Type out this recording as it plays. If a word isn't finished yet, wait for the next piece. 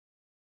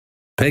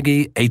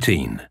Peggy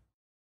 18.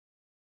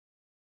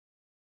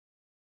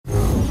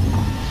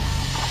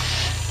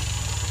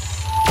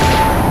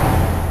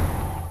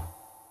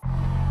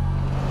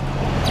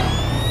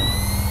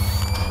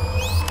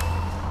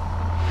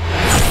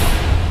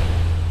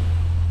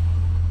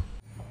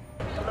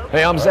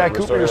 Hey, I'm Zach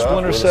Cooper, your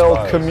Splinter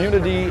Cell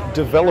community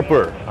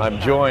developer.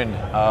 I'm joined,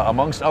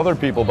 amongst other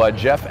people, by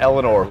Jeff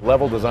Eleanor,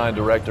 level design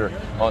director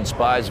on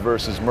Spies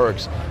vs.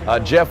 Mercs.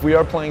 Jeff, we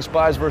are playing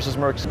Spies vs.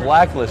 Mercs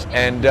Blacklist,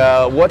 and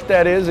what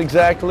that is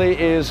exactly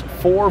is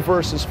 4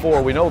 versus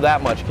 4. We know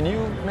that much. Can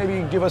you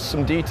maybe give us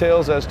some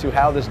details as to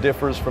how this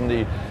differs from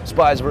the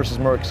Spies vs.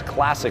 Mercs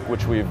Classic,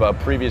 which we've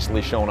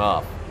previously shown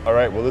off? All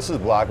right, well, this is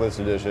Blacklist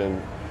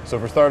Edition. So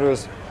for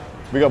starters,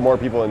 we got more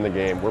people in the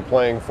game. We're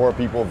playing 4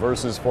 people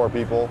versus 4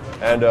 people.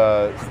 And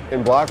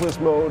in Blacklist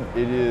mode,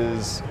 it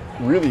is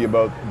really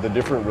about the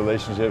different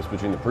relationships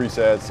between the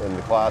presets and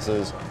the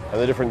classes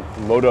and the different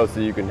loadouts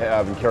that you can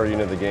have and carry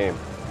into the game.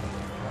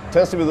 It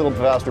tends to be a little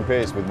faster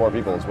paced with more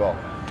people as well.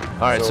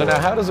 All right, so now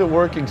how does it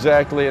work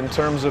exactly in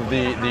terms of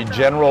the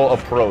general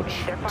approach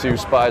to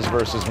Spies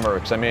versus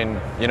Mercs? I mean,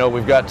 you know,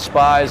 we've got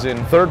Spies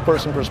in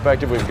third-person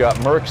perspective, we've got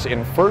Mercs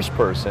in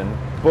first-person,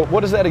 but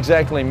what does that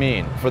exactly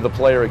mean for the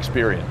player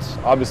experience?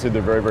 Obviously,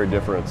 they're very, very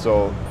different.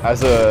 So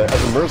as a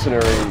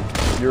mercenary,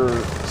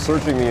 you're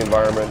searching the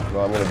environment.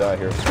 Well, I'm going to die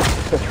here.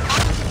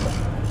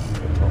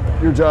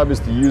 Your job is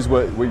to use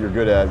what you're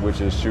good at,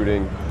 which is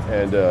shooting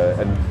and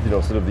you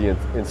know, sort of the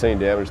insane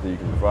damage that you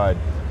can provide.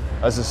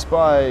 As a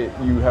spy,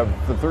 you have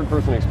the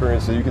third-person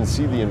experience, so you can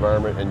see the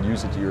environment and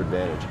use it to your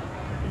advantage.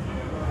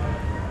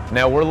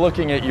 Now we're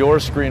looking at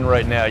your screen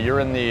right now. You're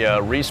in the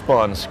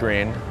respawn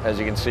screen. As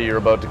you can see, you're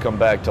about to come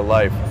back to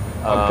life.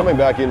 I'm coming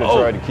back in to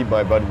try to keep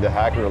my buddy, the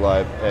hacker,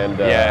 alive, and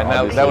yeah,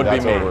 and that would be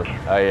me. Over.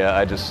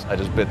 I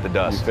just bit the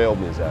dust. You failed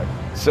me, Zach.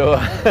 So,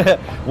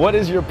 what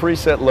is your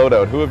preset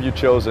loadout? Who have you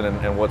chosen,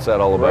 and what's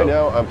that all about? Right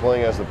now, I'm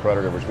playing as the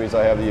Predator, which means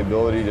I have the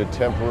ability to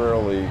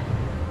temporarily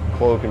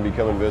cloak and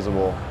become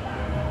invisible,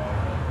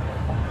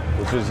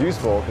 which is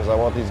useful because I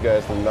want these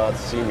guys to not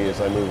see me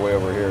as I move way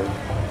over here.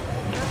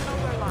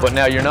 But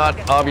now you're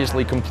not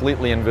obviously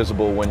completely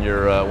invisible when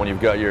you've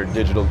got your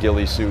digital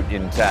ghillie suit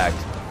intact.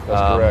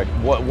 That's correct.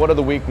 What are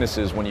the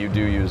weaknesses when you do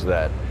use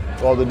that?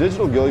 Well, the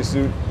digital ghillie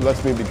suit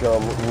lets me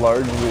become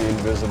largely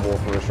invisible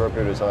for a short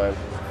period of time,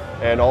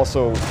 and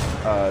also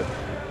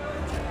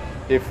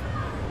if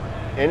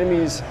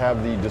enemies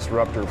have the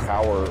disruptor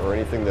power or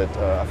anything that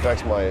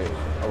affects my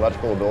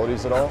electrical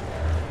abilities at all,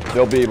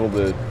 they'll be able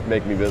to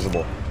make me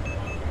visible.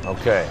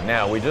 Okay,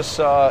 now we just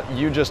saw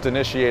you just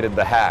initiated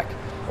the hack.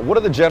 What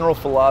are the general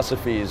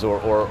philosophies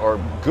or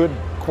good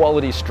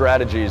quality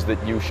strategies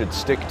that you should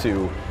stick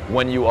to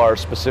when you are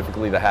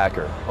specifically the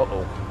hacker?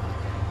 Uh-oh.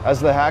 As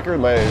the hacker,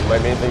 my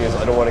main thing is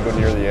I don't want to go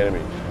near the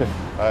enemy.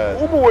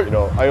 Oh boy! You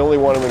know, I only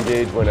want to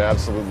engage when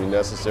absolutely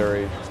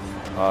necessary,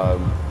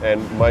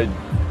 and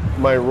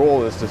my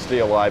role is to stay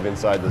alive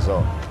inside the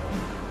zone.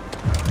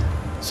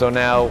 So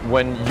now,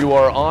 when you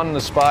are on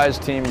the Spies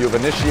team, you've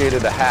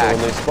initiated a hack. So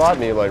when they spot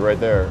me, like right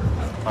there,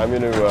 I'm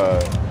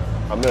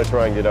gonna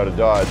try and get out of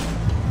dodge.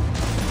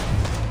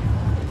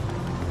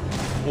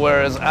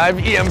 Whereas I've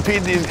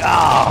EMP'd these.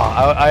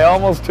 I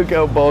almost took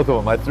out both of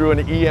them. I threw an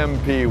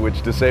EMP,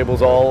 which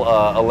disables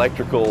all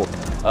electrical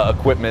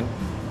equipment,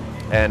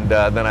 and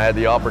then I had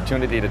the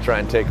opportunity to try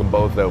and take them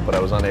both out, but I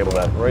was unable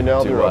to. Right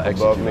now, they're up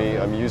above me.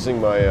 I'm using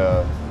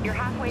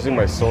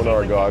my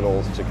sonar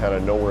goggles to kind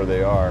of know where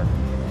they are.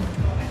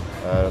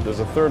 There's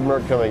a third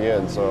Merc coming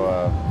in,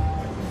 so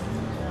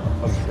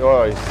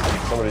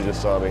somebody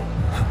just saw me.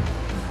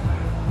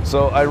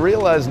 So I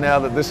realize now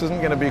that this isn't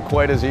going to be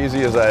quite as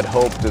easy as I had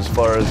hoped as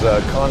far as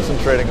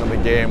concentrating on the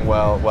game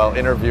while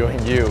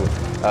interviewing you,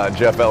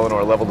 Jeff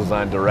Eleanor, level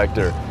design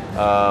director.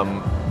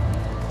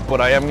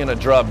 But I am going to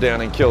drop down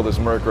and kill this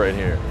Merc right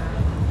here,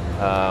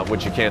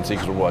 which you can't see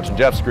because we're watching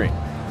Jeff's screen.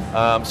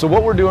 So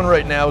what we're doing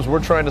right now is we're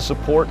trying to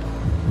support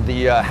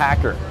the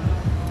hacker.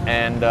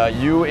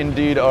 And you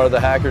indeed are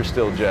the hacker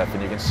still, Jeff.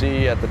 And you can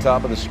see at the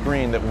top of the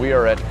screen that we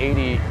are at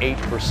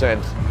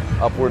 88%,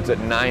 upwards at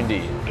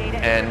 90.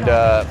 And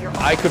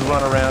I could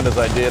run around as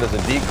I did as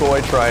a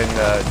decoy, try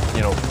and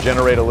you know,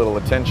 generate a little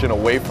attention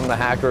away from the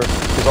hacker.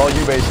 Because all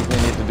you basically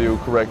need to do,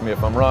 correct me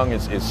if I'm wrong,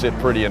 is sit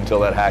pretty until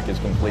that hack is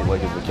complete,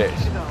 like is the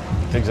case.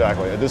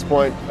 Exactly. At this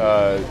point,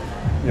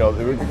 you know,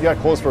 we got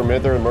close for a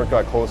minute there, and Merc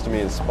got close to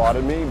me and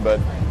spotted me. But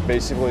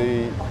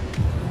basically,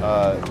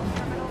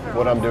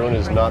 what I'm doing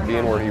is not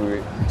being where he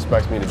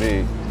expects me to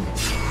be.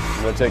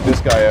 I'm going to take this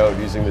guy out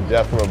using the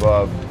death from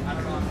above.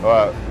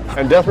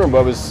 And death from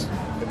above is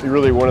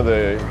really one of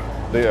the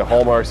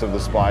hallmarks of the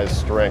Spy's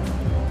strength.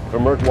 If a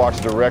Merc walks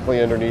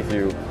directly underneath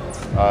you,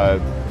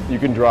 you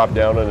can drop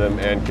down on him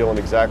and kill him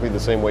exactly the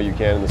same way you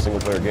can in the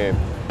single-player game.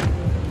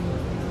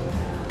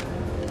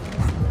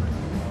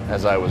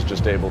 As I was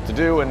just able to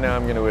do, and now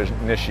I'm going to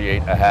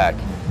initiate a hack.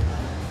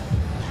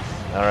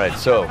 All right,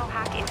 so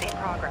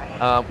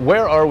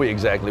where are we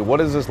exactly?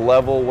 What is this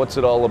level? What's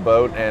it all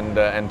about?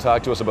 And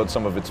talk to us about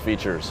some of its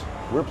features.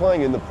 We're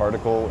playing in the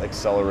particle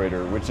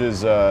accelerator, which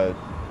is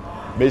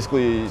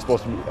basically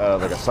supposed to be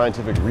like a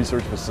scientific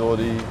research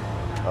facility,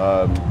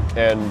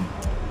 and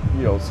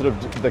you know, sort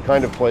of the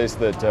kind of place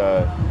that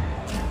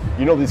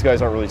you know these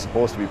guys aren't really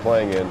supposed to be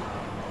playing in.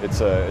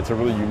 It's a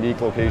really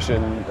unique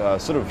location,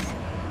 sort of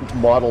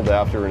modeled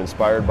after and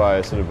inspired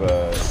by sort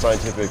of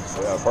scientific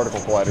particle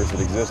colliders that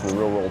exist in the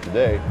real world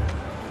today.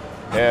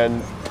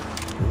 And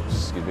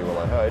excuse me while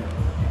I hide.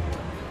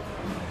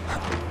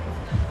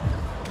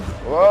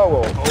 Whoa,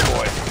 whoa. Oh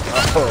boy.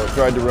 Oh,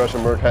 tried to rush a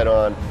Merc head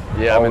on.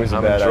 Yeah, Always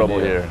I'm a in bad trouble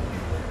idea. here.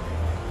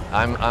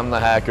 I'm the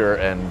hacker,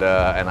 and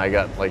I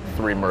got like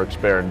 3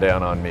 Mercs bearing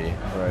down on me.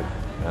 Right.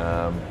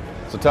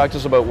 So talk to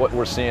us about what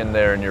we're seeing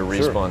there in your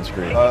respawn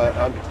screen.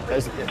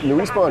 In the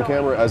respawn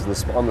camera,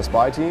 on the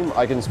spy team,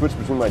 I can switch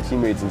between my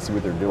teammates and see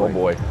what they're doing. Oh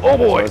boy. Oh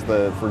boy.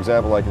 So for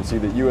example, I can see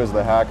that you as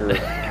the hacker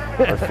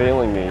are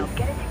failing me.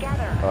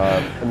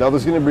 And now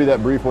there's going to be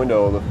that brief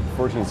window, the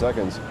 14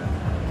 seconds,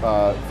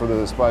 for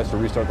the spies to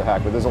restart the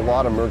hack. But there's a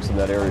lot of Mercs in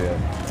that area.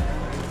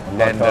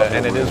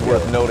 And it is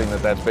worth noting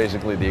that that's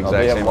basically the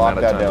exact same amount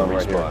of time to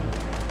respawn.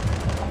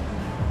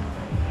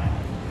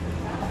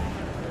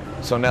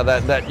 So now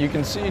that you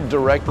can see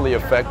directly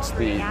affects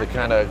the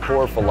kind of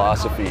core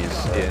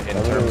philosophies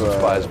in terms of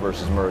Spies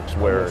versus Mercs,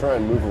 where try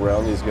and move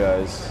around these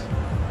guys.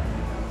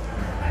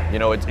 You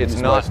know, it's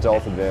not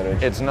stealth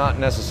advantage. It's not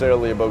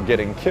necessarily about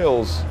getting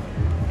kills.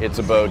 It's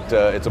about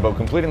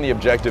completing the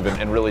objective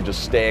and really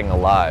just staying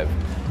alive.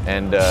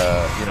 And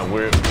you know,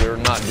 we're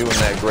not doing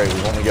that great.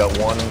 We've only got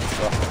one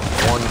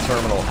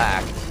terminal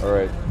hacked. All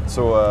right.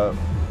 So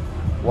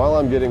while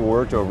I'm getting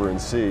worked over in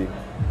C, you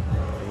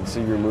can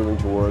see you're moving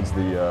towards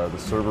the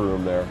server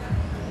room there.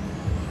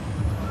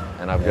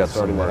 And I've got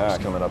some Mercs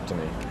coming up to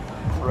me.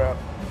 Crap.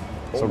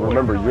 So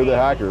remember, you're the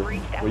hacker.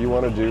 What you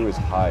want to do is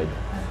hide.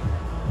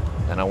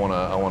 And I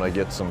want to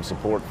get some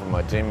support from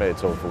my teammates,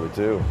 hopefully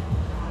too.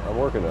 I'm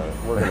working on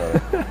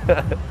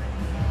it.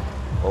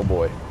 Oh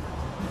boy.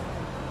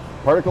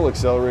 Particle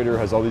Accelerator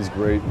has all these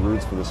great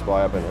routes for the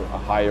spy up in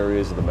high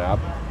areas of the map.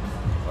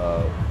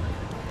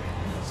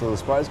 So the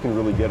spies can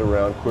really get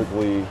around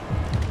quickly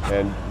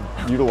and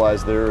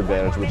utilize their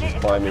advantage, which is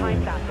climbing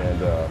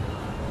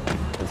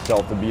and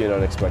stealth, to be in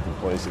unexpected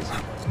places.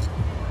 I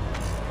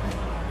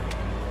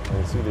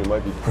can see they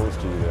might be close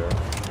to you there.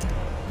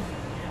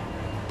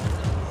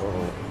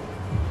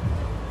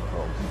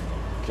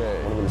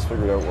 Okay. One of them's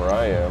figured out where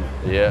I am.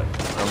 Yeah,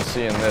 I'm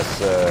seeing this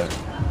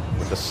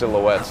with the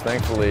silhouettes.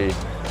 Thankfully,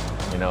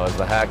 you know, as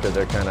the hacker,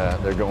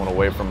 they're going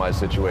away from my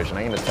situation.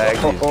 I'm gonna tag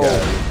these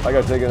guys. I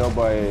got taken out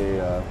by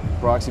a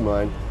proxy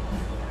mine.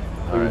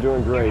 They were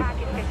doing great.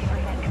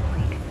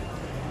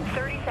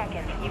 30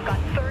 seconds. You've got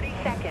 30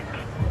 seconds.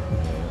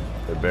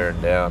 They're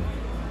bearing down.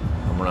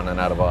 I'm running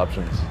out of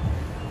options.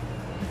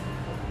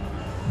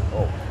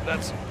 Oh,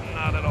 that's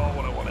not at all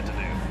what I wanted to do.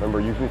 Remember,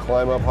 you can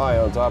climb up high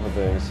on top of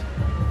things,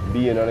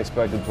 be in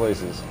unexpected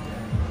places.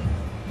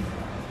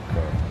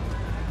 Okay.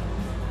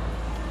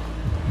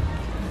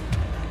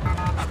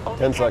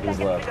 10 seconds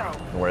left.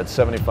 We're at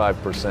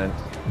 75%.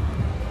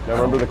 Now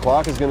remember, the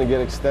clock is going to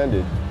get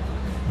extended.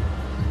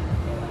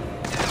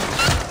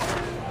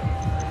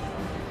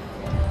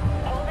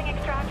 Holding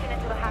extraction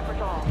until the hack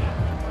resolves.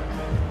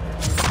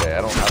 Okay,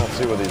 I don't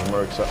see where these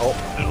Mercs are. Oh,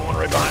 there's one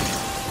right behind me.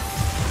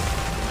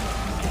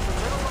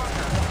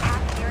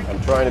 I'm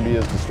trying to be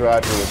as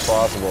distracting as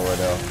possible right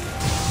now.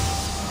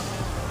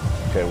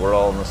 Okay, we're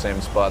all in the same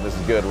spot. This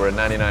is good. We're at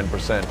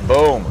 99%.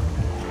 Boom.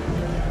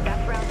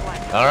 That's round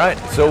 1. All right,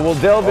 so we'll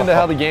delve into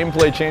how the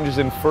gameplay changes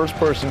in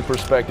first-person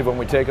perspective when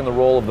we take on the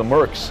role of the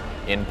Mercs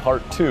in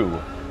part 2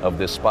 of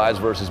this Spies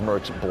vs.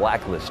 Mercs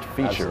Blacklist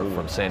feature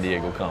from San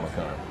Diego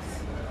Comic-Con.